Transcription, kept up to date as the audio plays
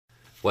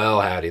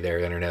Well, howdy there,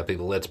 Internet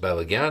people. It's Bo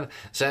again.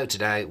 So,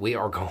 today we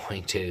are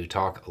going to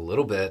talk a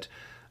little bit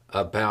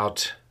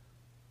about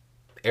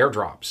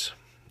airdrops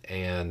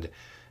and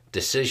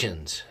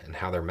decisions and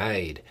how they're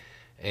made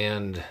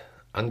and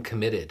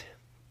uncommitted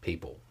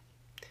people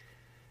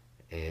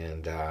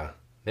and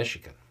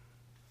Michigan.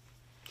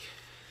 I'm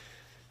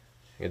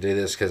going to do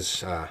this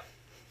because I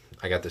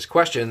got this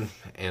question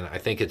and I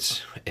think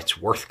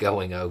it's worth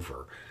going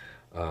over.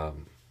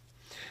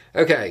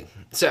 Okay,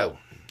 so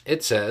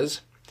it says,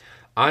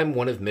 I'm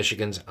one of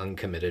Michigan's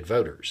uncommitted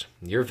voters.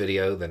 Your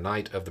video the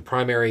night of the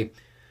primary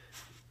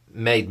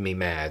made me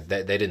mad.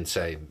 They didn't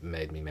say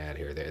made me mad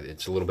here.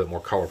 It's a little bit more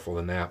colorful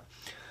than that.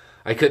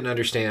 I couldn't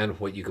understand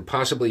what you could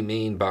possibly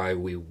mean by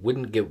we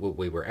wouldn't get what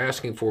we were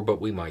asking for, but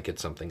we might get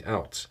something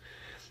else.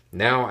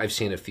 Now I've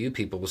seen a few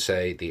people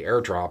say the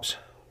airdrops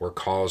were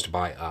caused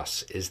by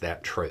us. Is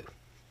that true?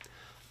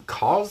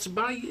 Caused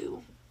by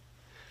you?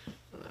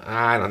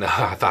 I don't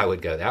know if I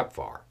would go that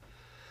far.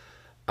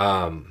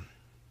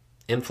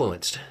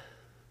 Influenced,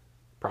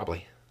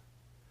 probably.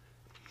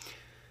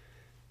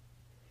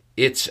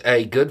 It's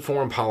a good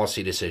foreign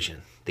policy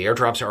decision. The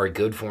airdrops are a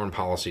good foreign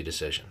policy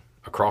decision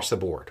across the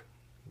board.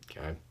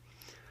 Okay,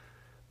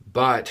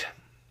 but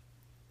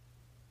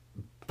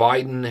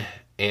Biden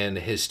and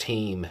his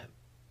team,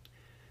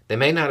 they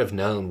may not have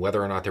known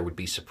whether or not there would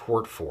be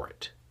support for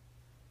it.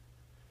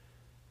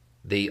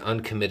 The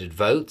uncommitted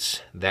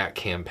votes, that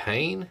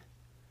campaign,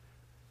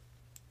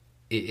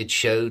 it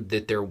showed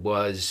that there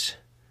was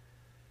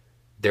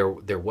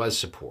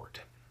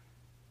support.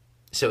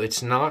 So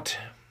it's not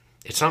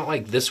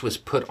like this was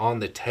put on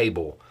the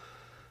table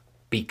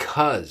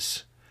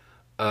because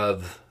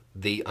of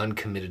the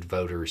uncommitted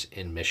voters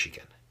in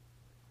Michigan.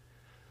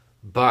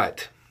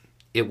 But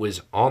it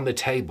was on the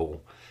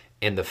table,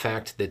 and the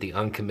fact that the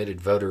uncommitted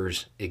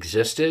voters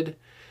existed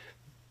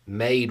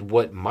made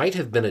what might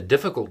have been a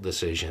difficult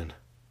decision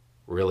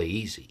really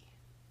easy.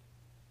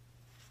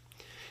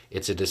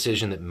 It's a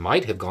decision that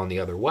might have gone the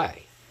other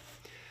way.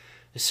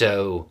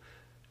 So,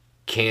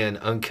 can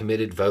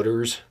uncommitted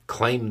voters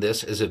claim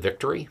this as a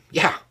victory?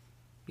 Yeah,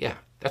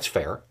 that's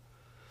fair.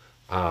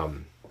 I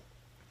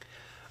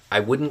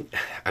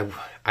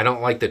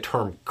don't like the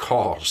term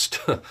caused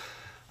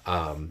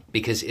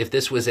because if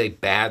this was a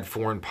bad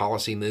foreign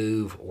policy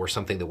move or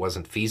something that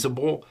wasn't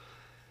feasible,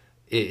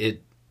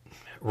 it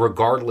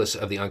regardless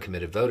of the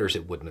uncommitted voters,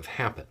 it wouldn't have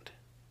happened.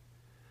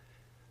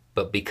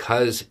 But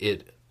because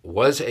it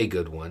was a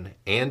good one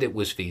and it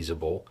was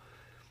feasible,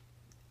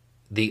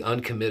 the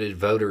uncommitted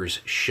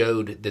voters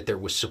showed that there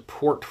was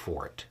support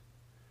for it,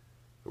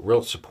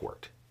 real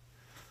support.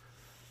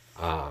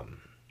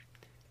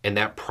 And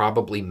that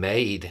probably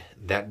made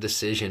that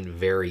decision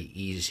very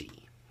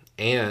easy.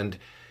 And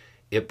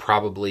it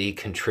probably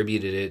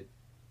contributed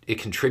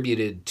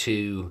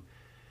to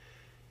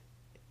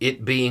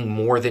it being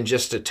more than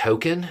just a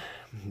token.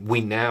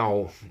 We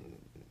now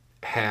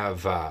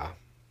have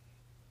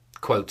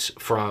quotes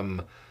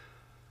from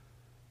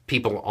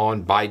people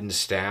on Biden's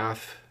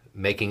staff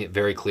making it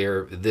very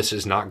clear this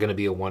is not going to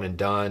be a one and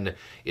done.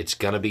 It's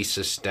going to be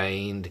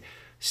sustained.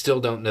 Still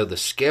don't know the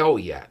scale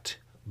yet,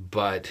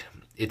 but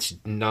it's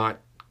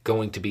not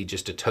going to be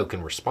just a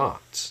token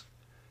response.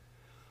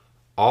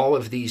 All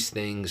of these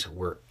things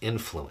were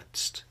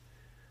influenced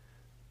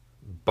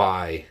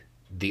by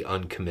the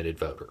uncommitted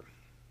voter.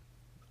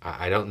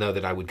 I don't know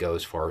that I would go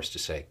as far as to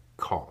say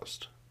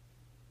caused.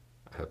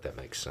 I hope that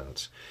makes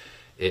sense.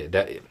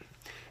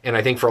 And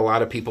I think for a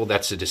lot of people,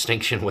 that's a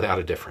distinction without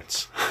a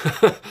difference.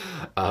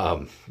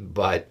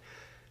 But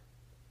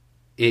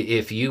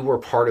if you were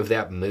part of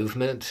that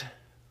movement,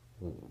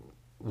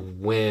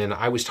 when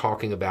I was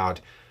talking about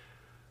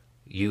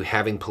you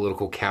having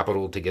political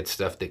capital to get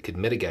stuff that could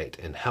mitigate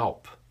and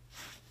help,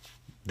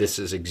 this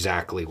is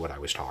exactly what I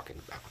was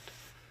talking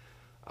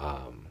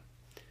about.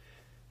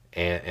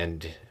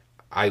 And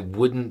I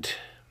wouldn't,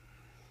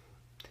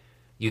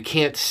 you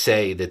can't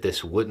say that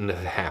this wouldn't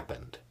have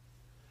happened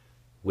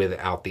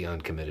without the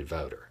uncommitted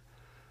voter.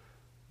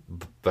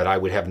 But I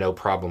would have no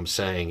problem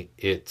saying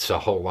it's a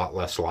whole lot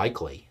less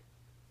likely.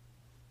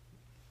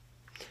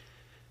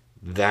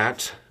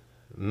 That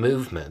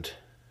movement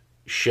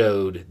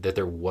showed that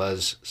there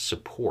was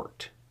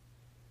support.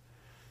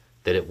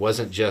 That it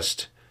wasn't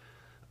just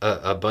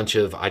a bunch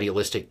of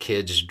idealistic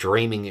kids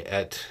dreaming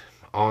at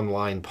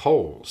online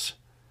polls.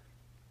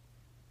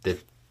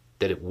 That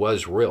it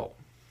was real.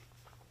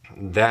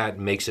 That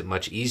makes it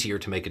much easier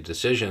to make a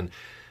decision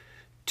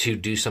to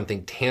do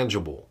something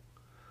tangible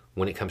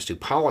when it comes to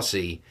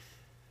policy,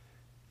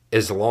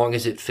 as long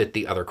as it fit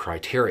the other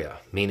criteria,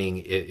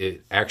 meaning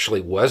it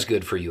actually was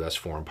good for U.S.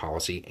 foreign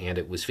policy and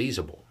it was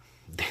feasible.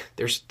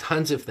 There's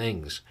tons of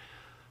things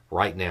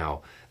right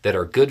now that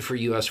are good for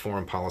U.S.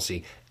 foreign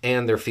policy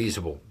and they're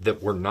feasible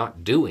that we're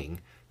not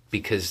doing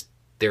because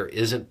there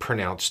isn't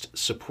pronounced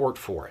support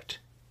for it.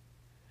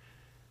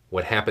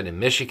 What happened in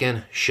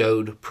Michigan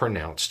showed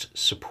pronounced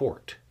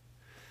support.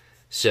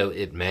 So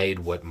it made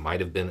what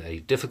might have been a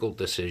difficult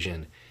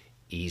decision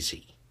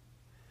easy.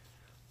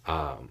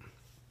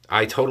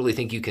 I totally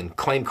think you can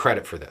claim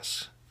credit for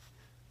this.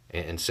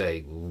 and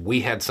say,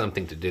 we had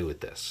something to do with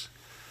this.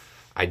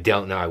 I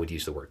don't know I would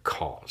use the word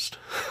caused.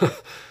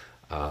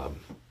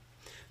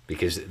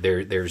 Because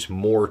there's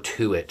more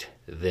to it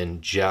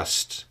than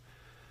just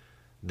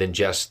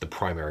the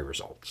primary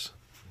results.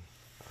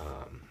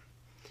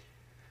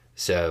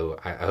 So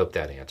I hope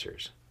that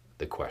answers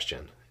the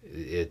question.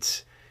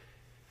 It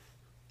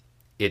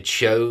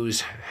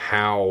shows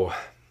how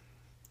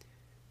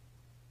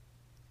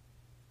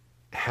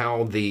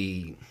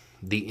the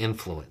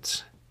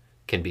influence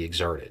can be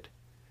exerted.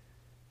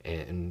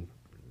 And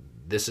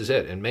this is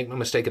it. And make no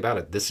mistake about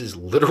it, this is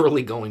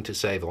literally going to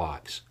save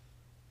lives.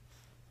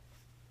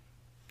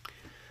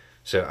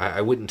 So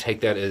I wouldn't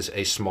take that as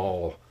a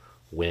small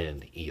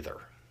win either.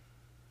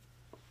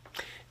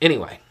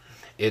 Anyway,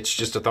 it's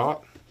just a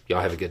thought.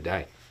 Y'all have a good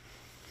day.